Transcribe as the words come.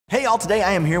y'all, today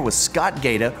I am here with Scott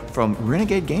Gaeta from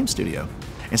Renegade Game Studio.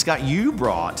 And Scott, you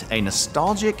brought a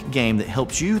nostalgic game that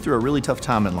helped you through a really tough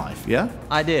time in life, yeah?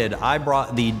 I did. I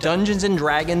brought the Dungeons &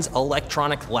 Dragons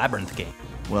Electronic Labyrinth game.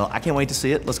 Well, I can't wait to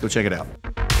see it. Let's go check it out.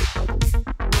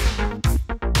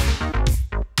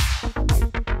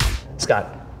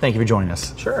 Scott, thank you for joining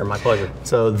us. Sure, my pleasure.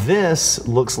 So this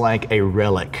looks like a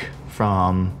relic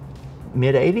from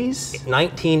mid-80s?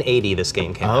 1980 this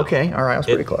game came out. Okay, all right, I was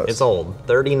pretty close. It's old,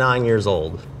 39 years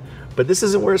old. But this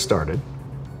isn't where it started.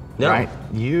 No. Right?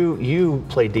 You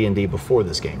played D&D before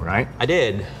this game, right? I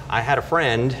did. I had a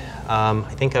friend, I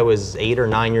think I was 8 or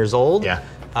 9 years old. Yeah.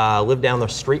 Lived down the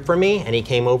street from me, and he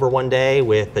came over one day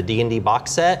with the D&D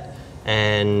box set,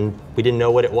 and we didn't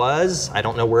know what it was. I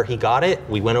don't know where he got it.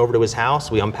 We went over to his house,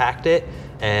 we unpacked it,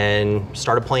 and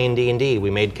started playing D&D.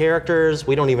 We made characters.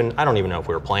 I don't even know if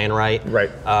we were playing right. Right.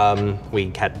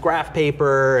 We had graph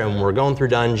paper, and we're going through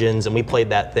dungeons, and we played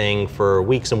that thing for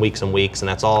weeks and weeks and weeks, and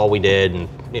that's all we did. And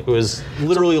it was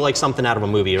literally like something out of a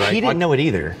movie, right? He didn't know it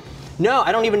either. No,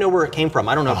 I don't even know where it came from.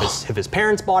 I don't know if his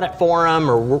parents bought it for him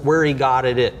or where he got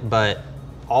it, but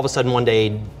all of a sudden one day,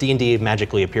 D&D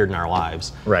magically appeared in our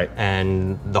lives. Right.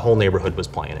 And the whole neighborhood was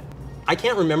playing it. I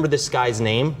can't remember this guy's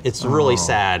name. It's really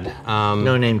sad.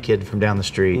 No-name kid from down the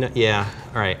street. Yeah,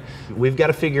 all right. We've got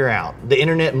to figure out, the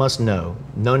internet must know,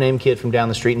 no-name kid from down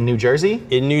the street in New Jersey?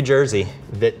 In New Jersey.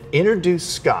 That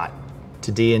introduced Scott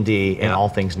to D&D and all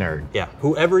things nerd. Yeah,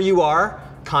 whoever you are,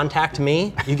 contact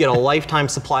me. You get a lifetime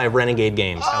supply of Renegade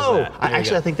games. How's that?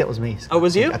 Actually, I think that was me. Oh,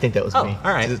 was you? I think that was me.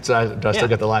 All right. Do I still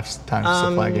get the lifetime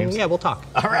supply games? Yeah, we'll talk.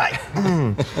 All right.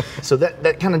 So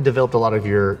that kind of developed a lot of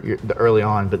your early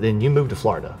on, but then you moved to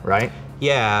Florida, right?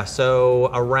 Yeah,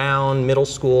 so around middle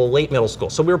school, late middle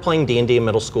school. So we were playing D&D in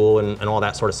middle school and all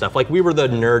that sort of stuff. Like we were the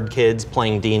nerd kids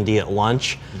playing D&D at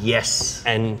lunch. Yes.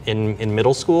 And in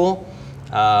middle school,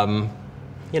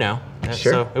 you know,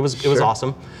 sure. So it was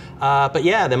awesome. But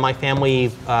yeah, then my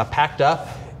family packed up.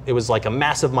 It was like a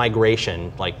massive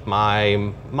migration. Like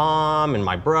my mom and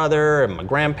my brother and my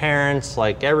grandparents,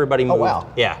 like everybody moved. Oh,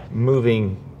 wow. Yeah.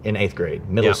 Moving in 8th grade,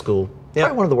 middle school.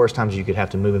 Probably one of the worst times you could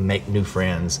have to move and make new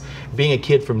friends. Being a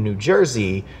kid from New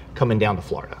Jersey, coming down to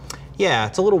Florida. Yeah,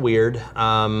 it's a little weird.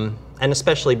 And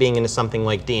especially being into something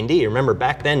like D&D. Remember,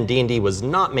 back then, D&D was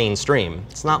not mainstream.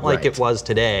 It's not like it was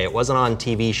today. It wasn't on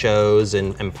TV shows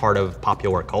and part of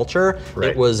popular culture. Right.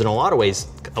 It was, in a lot of ways,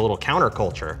 a little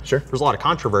counterculture. Sure. There was a lot of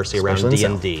controversy around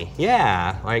D&D.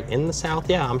 Yeah, like in the South,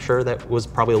 yeah, I'm sure that was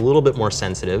probably a little bit more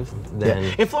sensitive than...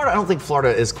 Yeah. In Florida, I don't think Florida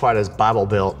is quite as Bible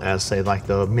Belt as, say, like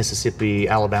the Mississippi,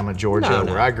 Alabama, Georgia,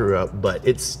 where I grew up, but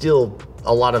it's still,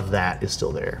 a lot of that is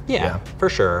still there. Yeah, for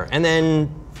sure. And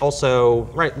then also,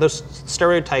 those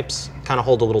stereotypes kind of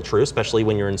hold a little true, especially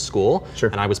when you're in school. Sure.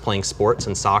 And I was playing sports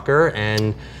and soccer,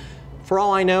 and for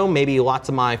all I know, maybe lots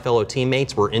of my fellow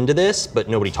teammates were into this, but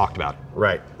nobody talked about it.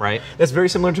 Right. Right? That's very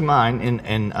similar to mine,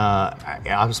 and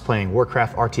I was playing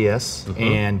Warcraft RTS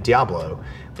and Diablo,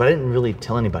 but I didn't really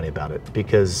tell anybody about it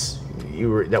because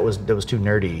that was too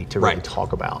nerdy to really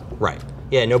talk about. Right.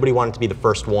 Yeah, nobody wanted to be the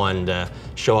first one to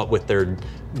show up with their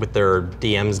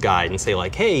DM's guide and say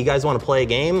like, hey, you guys want to play a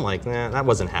game? Like, nah, that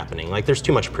wasn't happening. Like, there's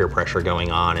too much peer pressure going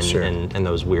on and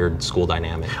those weird school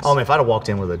dynamics. Oh, man, if I'd have walked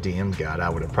in with a DM's guide, I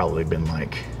would have probably been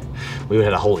like, we would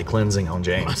have had a holy cleansing on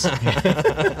James.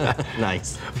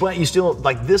 Nice. But you still,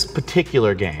 like this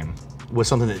particular game, was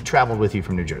something that traveled with you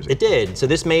from New Jersey. It did. So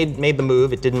this made the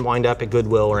move. It didn't wind up at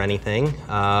Goodwill or anything.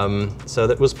 So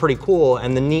that was pretty cool.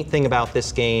 And the neat thing about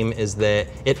this game is that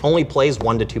it only plays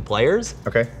 1 to 2 players.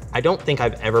 Okay. I don't think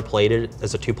I've ever played it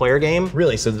as a 2-player game.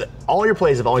 Really? So all your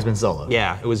plays have always been solo?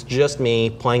 Yeah, it was just me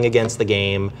playing against the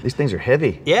game. These things are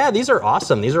heavy. Yeah, these are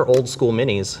awesome. These are old school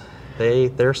minis.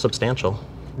 They're substantial.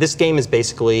 This game is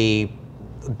basically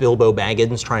Bilbo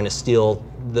Baggins trying to steal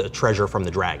the treasure from the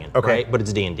dragon, right? But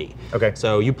it's D&D. Okay.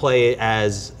 So you play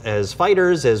as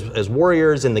fighters, as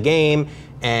warriors in the game,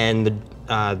 and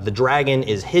the dragon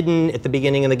is hidden at the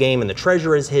beginning of the game, and the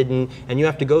treasure is hidden, and you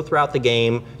have to go throughout the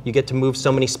game. You get to move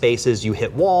so many spaces. You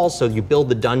hit walls, so you build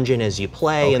the dungeon as you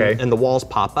play, and the walls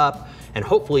pop up, and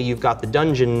hopefully you've got the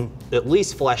dungeon at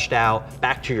least fleshed out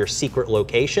back to your secret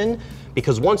location.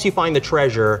 Because once you find the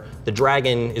treasure, the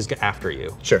dragon is after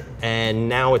you. Sure. And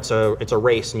now it's a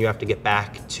race, and you have to get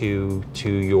back to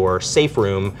your safe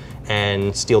room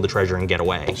and steal the treasure and get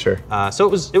away. Sure. So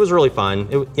it was really fun.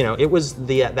 It was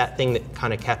that thing that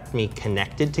kind of kept me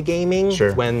connected to gaming.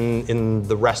 Sure. When in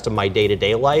the rest of my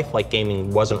day-to-day life, like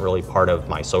gaming wasn't really part of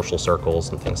my social circles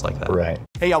and things like that. Right.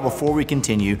 Hey y'all, before we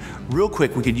continue, real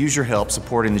quick, we could use your help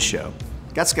supporting the show.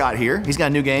 got Scott here. He's got a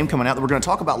new game coming out that we're going to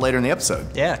talk about later in the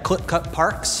episode. Yeah, Clip Cut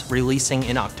Parks releasing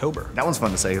in October. That one's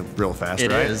fun to say real fast,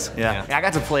 It right? is. Yeah. I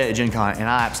got to play it at Gen Con, and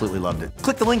I absolutely loved it.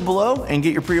 Click the link below and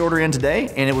get your pre-order in today,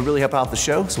 and it would really help out the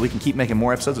show so we can keep making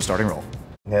more episodes of Starting Roll.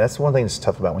 Yeah, that's one thing that's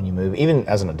tough about when you move, even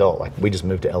as an adult. Like, we just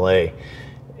moved to LA.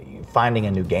 Finding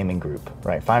a new gaming group,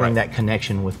 right? Finding that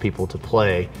connection with people to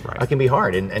play, it can be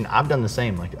hard. And I've done the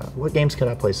same. Like, what games could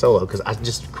I play solo? Because I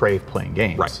just crave playing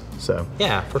games. Right. So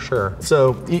yeah, for sure.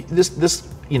 So this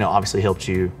obviously helped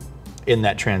you in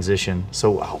that transition.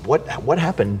 So what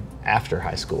happened after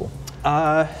high school?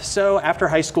 So after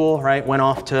high school, right, went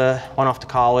off to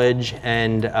college,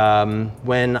 and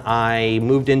when I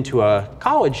moved into a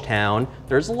college town,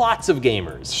 there's lots of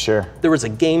gamers. Sure. There was a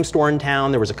game store in town,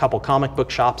 there was a couple comic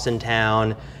book shops in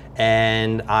town,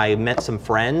 and I met some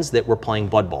friends that were playing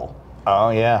Blood Bowl. Oh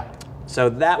yeah. So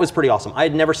that was pretty awesome. I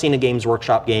had never seen a Games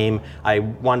Workshop game. I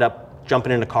wound up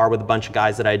jumping in a car with a bunch of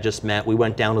guys that I had just met. We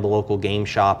went down to the local game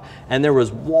shop, and there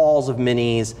was walls of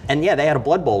minis, and yeah, they had a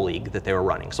Blood Bowl league that they were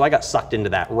running. So I got sucked into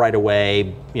that right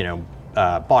away,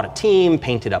 bought a team,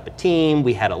 painted up a team,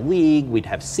 we had a league, we'd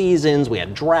have seasons, we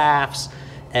had drafts,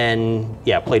 and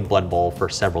yeah, played Blood Bowl for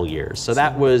several years. So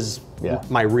that was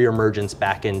my reemergence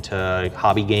back into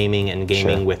hobby gaming and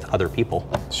gaming with other people.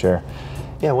 Sure.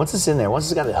 Yeah, once it's in there, once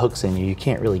it's got the hooks in you, you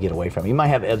can't really get away from it. You might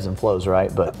have ebbs and flows,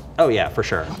 right? But oh yeah, for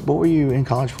sure. What were you in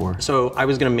college for? So I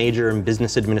was going to major in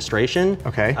business administration.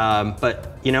 Okay.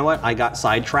 But you know what? I got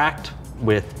sidetracked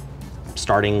with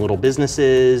starting little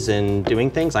businesses and doing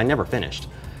things. I never finished.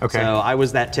 Okay. So I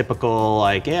was that typical,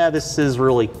 like, yeah, this is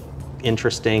really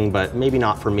interesting, but maybe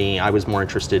not for me. I was more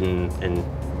interested in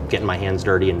getting my hands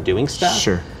dirty and doing stuff.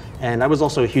 Sure. And I was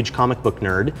also a huge comic book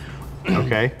nerd.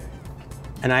 Okay.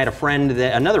 And I had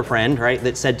another friend, right,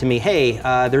 that said to me, hey,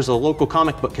 there's a local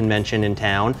comic book convention in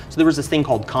town. So there was this thing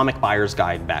called Comic Buyer's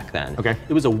Guide back then. Okay.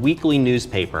 It was a weekly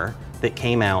newspaper that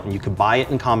came out, and you could buy it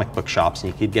in comic book shops,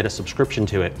 and you could get a subscription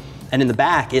to it. And in the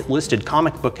back, it listed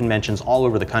comic book conventions all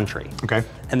over the country. Okay.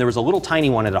 And there was a little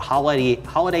tiny one at a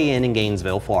Holiday Inn in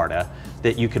Gainesville, Florida,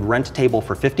 that you could rent a table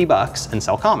for $50 and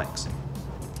sell comics.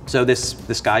 So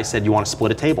this guy said, you want to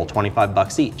split a table,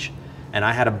 $25 each. And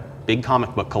I had a big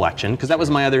comic book collection, because that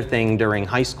was my other thing during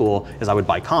high school, is I would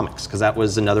buy comics, because that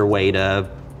was another way to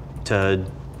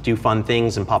do fun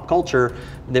things in pop culture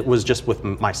that was just with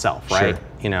myself, right?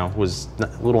 Sure. Was a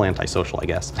little antisocial, I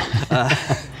guess.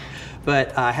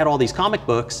 But I had all these comic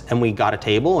books, and we got a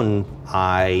table, and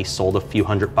I sold a few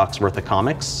 $100 worth of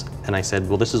comics, and I said,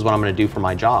 well, this is what I'm going to do for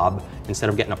my job. Instead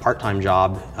of getting a part-time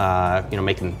job,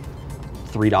 making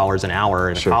 $3 an hour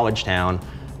in a college town,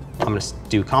 I'm going to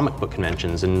do comic book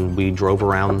conventions. And we drove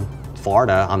around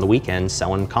Florida on the weekends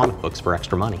selling comic books for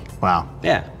extra money. Wow.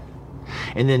 Yeah.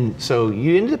 And then, so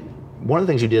you ended up, one of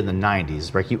the things you did in the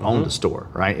 90s, right? You owned a store,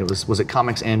 right? Was it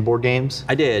comics and board games?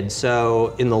 I did.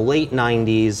 So in the late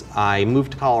 90s, I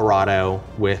moved to Colorado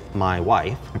with my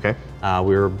wife. Okay.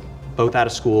 We were both out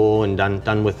of school and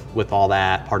done with all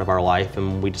that part of our life,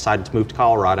 and we decided to move to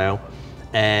Colorado.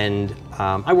 And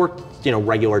I worked,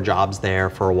 regular jobs there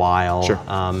for a while. Sure.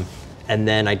 And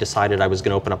then I decided I was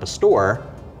going to open up a store.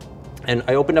 And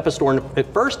I opened up a store, and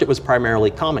at first it was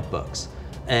primarily comic books.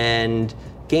 And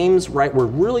games, right, were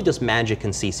really just Magic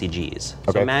and CCGs.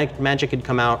 Okay. So Magic had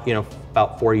come out,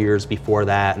 about 4 years before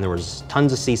that, and there was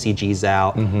tons of CCGs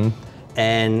out. Mm-hmm.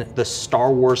 And the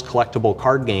Star Wars collectible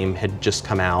card game had just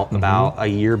come out about a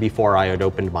year before I had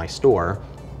opened my store.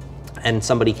 And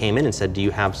somebody came in and said, do you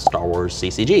have Star Wars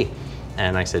CCG?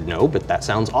 And I said, no, but that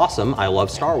sounds awesome. I love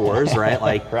Star Wars,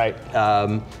 right? Right.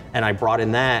 And I brought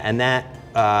in that, and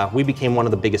that we became one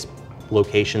of the biggest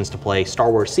locations to play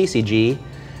Star Wars CCG.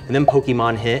 And then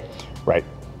Pokemon hit. Right.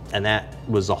 And that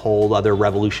was a whole other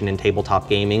revolution in tabletop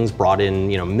gaming, brought in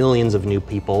millions of new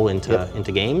people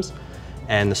into games.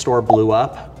 And the store blew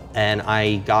up, and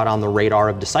I got on the radar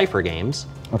of Decipher Games.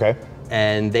 Okay.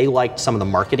 And they liked some of the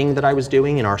marketing that I was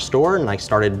doing in our store, and I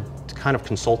started kind of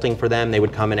consulting for them. They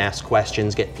would come and ask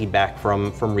questions, get feedback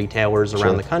from retailers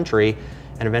around the country,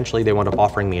 and eventually they wound up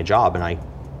offering me a job, and I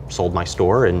sold my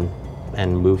store and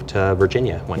moved to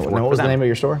Virginia. What was the name of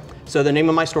your store? So the name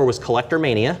of my store was Collector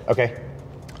Mania. Okay.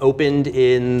 Opened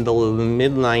in the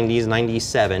mid-90s,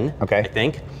 97, okay. I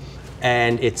think.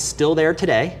 And it's still there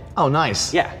today. Oh,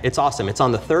 nice. Yeah, it's awesome. It's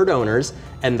on the third owners,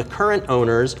 and the current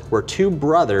owners were two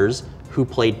brothers who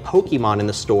played Pokemon in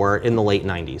the store in the late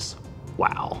 90s.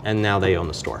 Wow. And now they own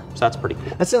the store. So that's pretty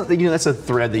cool. That's that's a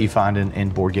thread that you find in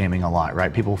board gaming a lot,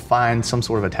 right? People find some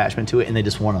sort of attachment to it and they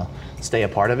just want to stay a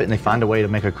part of it, and they find a way to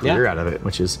make a career out of it,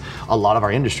 which is a lot of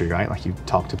our industry, right? Like you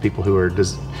talk to people who are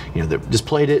just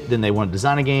played it, then they want to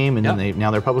design a game, and then now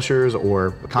they're publishers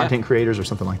or content creators or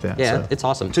something like that. Yeah, so, it's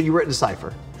awesome. So you were at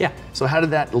Decipher. Yeah. So how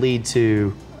did that lead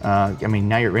to? I mean,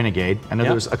 now you're at Renegade. I know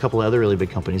there's a couple of other really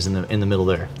big companies in the middle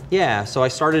there. Yeah, so I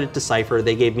started at Decipher.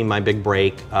 They gave me my big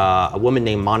break. A woman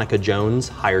named Monica Jones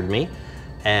hired me,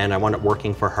 and I wound up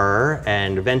working for her.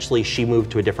 And eventually she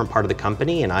moved to a different part of the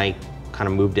company, and I kind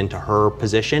of moved into her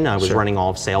position. I was running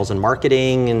all of sales and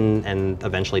marketing, and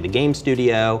eventually the game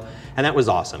studio. And that was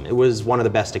awesome. It was one of the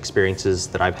best experiences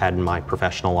that I've had in my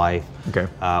professional life. Okay.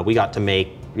 We got to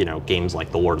make games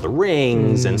like The Lord of the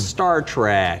Rings and Star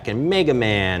Trek and Mega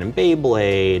Man and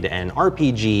Beyblade and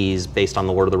RPGs based on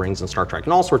The Lord of the Rings and Star Trek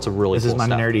and all sorts of really cool stuff. This is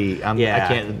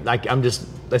my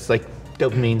nerdy. That's like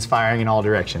dopamine's firing in all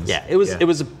directions. Yeah, it was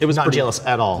not pretty, jealous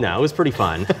at all. No, it was pretty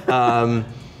fun.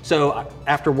 So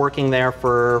after working there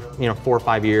for 4 or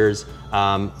 5 years,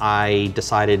 I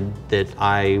decided that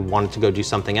I wanted to go do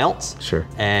something else. Sure.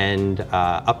 And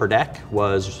Upper Deck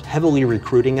was heavily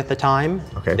recruiting at the time.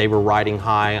 Okay. They were riding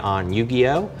high on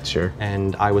Yu-Gi-Oh! Sure.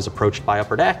 And I was approached by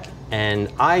Upper Deck,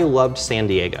 and I loved San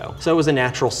Diego. So it was a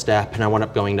natural step, and I wound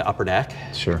up going to Upper Deck.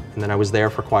 Sure. And then I was there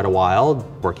for quite a while,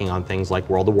 working on things like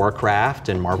World of Warcraft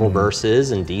and Marvel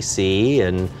Versus and DC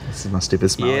and. This is my stupid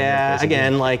smile. Yeah,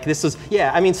 again, like this was,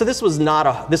 so this was not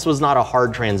a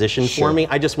hard transition for me.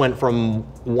 I just went from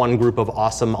one group of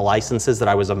awesome licenses that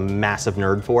I was a massive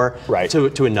nerd for,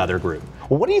 to another group.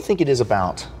 Well, what do you think it is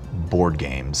about board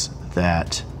games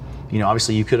that,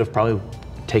 obviously you could have probably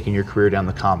taken your career down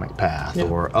the comic path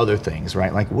or other things,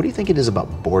 right? Like, what do you think it is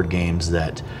about board games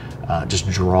that just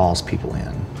draws people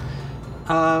in?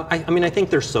 I think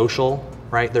they're social,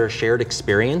 right? They're a shared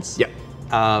experience. Yeah.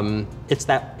 It's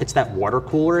that water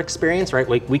cooler experience, right?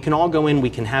 Like we can all go in, we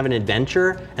can have an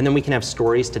adventure, and then we can have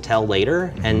stories to tell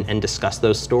later and discuss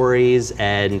those stories.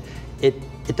 And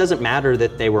it doesn't matter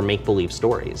that they were make-believe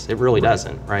stories. It really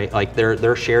doesn't, right? Like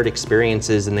they're shared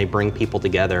experiences and they bring people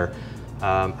together.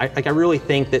 I really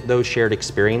think that those shared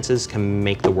experiences can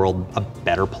make the world a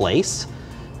better place.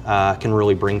 Can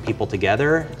really bring people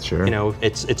together. Sure.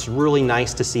 It's really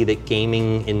nice to see that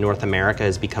gaming in North America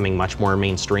is becoming much more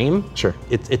mainstream. Sure.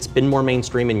 It's been more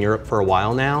mainstream in Europe for a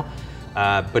while now,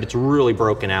 but it's really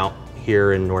broken out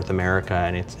here in North America,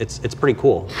 and it's pretty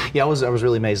cool. Yeah, I was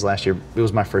really amazed last year. It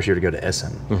was my first year to go to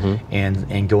Essen,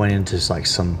 and going into like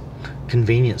some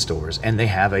convenience stores, and they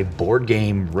have a board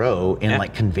game row in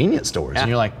like convenience stores, and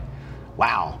you're like,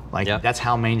 wow, like that's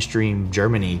how mainstream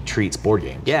Germany treats board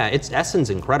games. Yeah, Essen's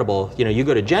incredible. You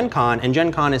go to Gen Con, and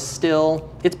Gen Con is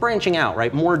it's branching out,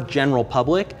 right? More general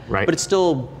public, but it's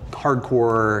still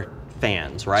hardcore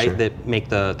fans, right? That make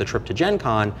the trip to Gen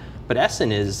Con. But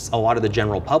Essen is a lot of the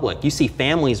general public. You see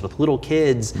families with little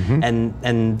kids,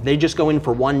 and they just go in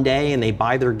for one day and they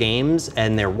buy their games,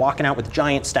 and they're walking out with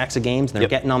giant stacks of games, and they're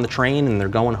getting on the train and they're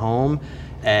going home.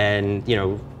 And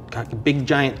big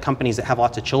giant companies that have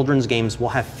lots of children's games will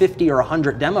have 50 or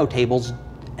 100 demo tables,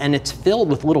 and it's filled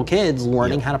with little kids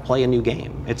learning how to play a new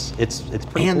game. It's pretty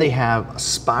cool. And they have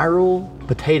spiral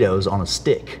potatoes on a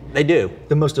stick. They do.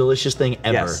 The most delicious thing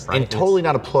ever. Yes, right. And totally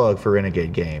not a plug for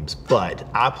Renegade Games, but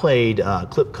I played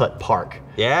Clip Cut Park.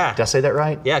 Yeah. Did I say that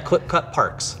right? Yeah, Clip Cut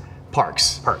Parks.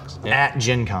 Parks. Yeah. At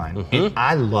Gen Con. And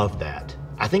I love that.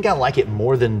 I think I like it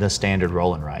more than the standard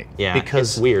roll and write. Yeah,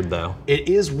 because it's weird though. It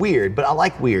is weird, but I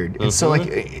like weird. And so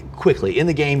like quickly, in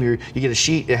the game you get a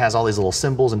sheet that has all these little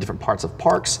symbols and different parts of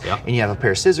parks, and you have a pair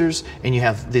of scissors, and you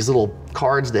have these little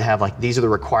cards that have like, these are the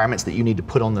requirements that you need to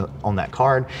put on that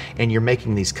card, and you're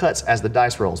making these cuts as the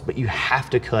dice rolls, but you have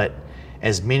to cut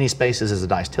as many spaces as the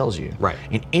dice tells you. Right.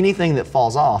 And anything that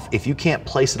falls off, if you can't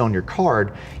place it on your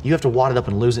card, you have to wad it up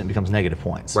and lose it, and it becomes negative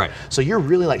points. Right. So you're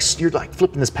really like,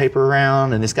 flipping this paper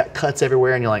around, and it's got cuts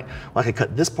everywhere, and you're like, well, I could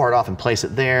cut this part off and place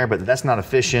it there, but that's not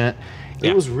efficient.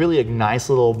 It was really a nice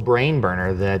little brain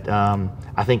burner that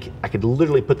I think I could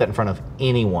literally put that in front of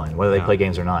anyone, whether they play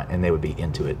games or not, and they would be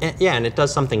into it. And it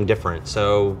does something different.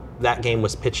 So that game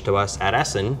was pitched to us at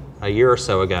Essen a year or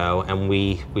so ago, and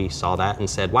we saw that and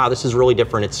said, wow, this is really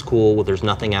different, it's cool, well, there's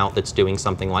nothing out that's doing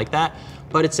something like that,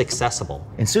 but it's accessible.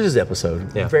 In Susan's episode,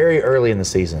 very early in the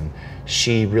season,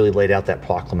 she really laid out that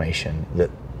proclamation that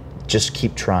just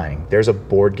keep trying. There's a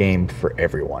board game for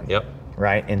everyone. Yep.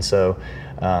 Right? And so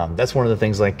that's one of the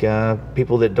things, like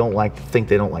people that think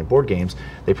they don't like board games,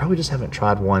 they probably just haven't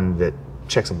tried one that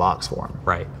checks a box for them.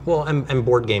 Right. Well, and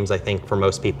board games, I think for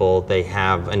most people, they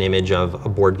have an image of a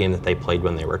board game that they played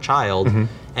when they were a child,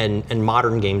 and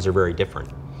modern games are very different.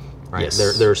 Right.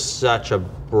 Yes. There's such a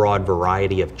broad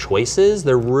variety of choices.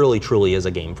 There really, truly is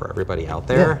a game for everybody out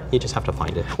there. Yeah. You just have to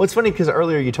find it. Well, it's funny because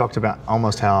earlier you talked about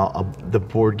almost how the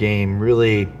board game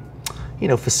really,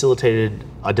 facilitated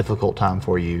a difficult time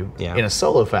for you in a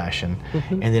solo fashion,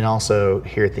 and then also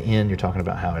here at the end you're talking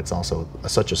about how it's also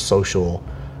such a social,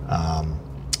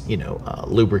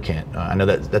 lubricant. I know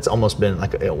that's almost been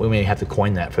like we may have to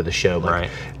coin that for the show. Like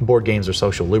board games are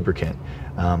social lubricant.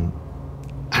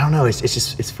 I don't know.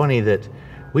 It's funny that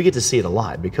we get to see it a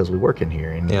lot because we work in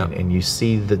here, and you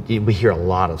see we hear a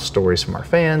lot of stories from our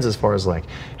fans as far as like,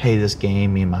 hey, this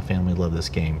game, me and my family love this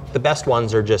game. The best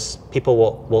ones are just people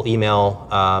will email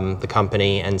the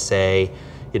company and say,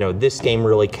 this game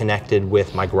really connected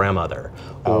with my grandmother,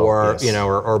 or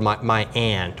my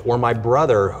aunt, or my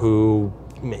brother who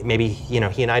maybe he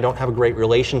and I don't have a great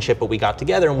relationship, but we got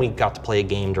together and we got to play a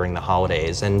game during the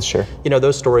holidays. And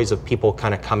those stories of people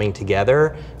kind of coming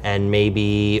together and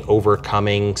maybe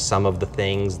overcoming some of the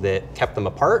things that kept them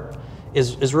apart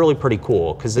is really pretty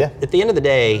cool. Because at the end of the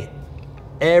day,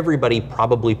 everybody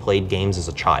probably played games as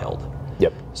a child.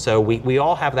 Yep. So we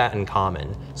all have that in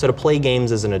common. So to play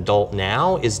games as an adult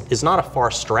now is not a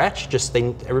far stretch. Just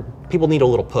people need a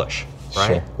little push.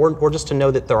 Right? Or just to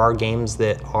know that there are games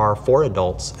that are for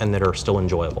adults and that are still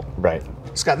enjoyable. Right.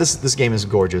 Scott, this game is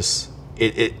gorgeous.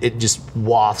 It just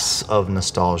wafts of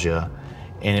nostalgia,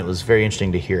 and it was very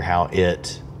interesting to hear how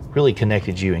it really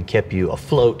connected you and kept you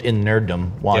afloat in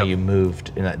nerddom while you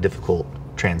moved in that difficult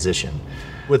transition.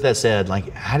 With that said,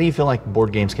 like, how do you feel like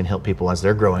board games can help people as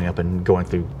they're growing up and going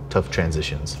through tough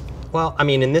transitions? Well, I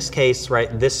mean, in this case,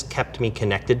 this kept me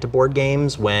connected to board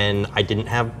games when I didn't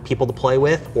have people to play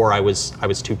with, or I was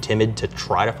too timid to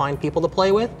try to find people to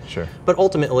play with. Sure. But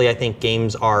ultimately, I think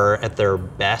games are at their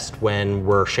best when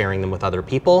we're sharing them with other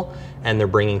people, and they're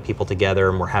bringing people together,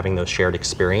 and we're having those shared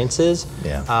experiences.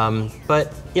 Yeah.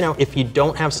 But if you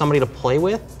don't have somebody to play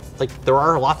with, there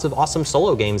are lots of awesome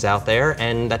solo games out there,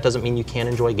 and that doesn't mean you can't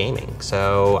enjoy gaming.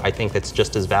 So I think it's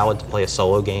just as valid to play a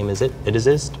solo game as it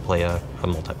is to play a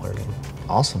multiplayer game.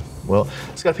 Awesome. Well,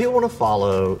 Scott, if people want to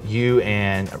follow you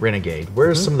and Renegade,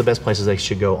 where's some of the best places they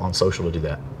should go on social to do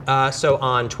that? So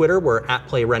on Twitter, we're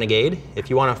 @PlayRenegade. If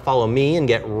you want to follow me and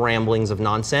get ramblings of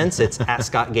nonsense, it's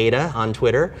 @Scott Gaeta on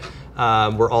Twitter.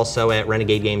 We're also at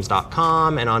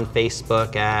renegadegames.com and on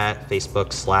Facebook at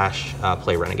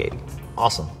Facebook/PlayRenegade.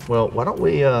 Awesome. Well, why don't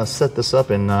we set this up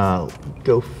and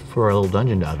go for a little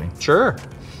dungeon diving? Sure.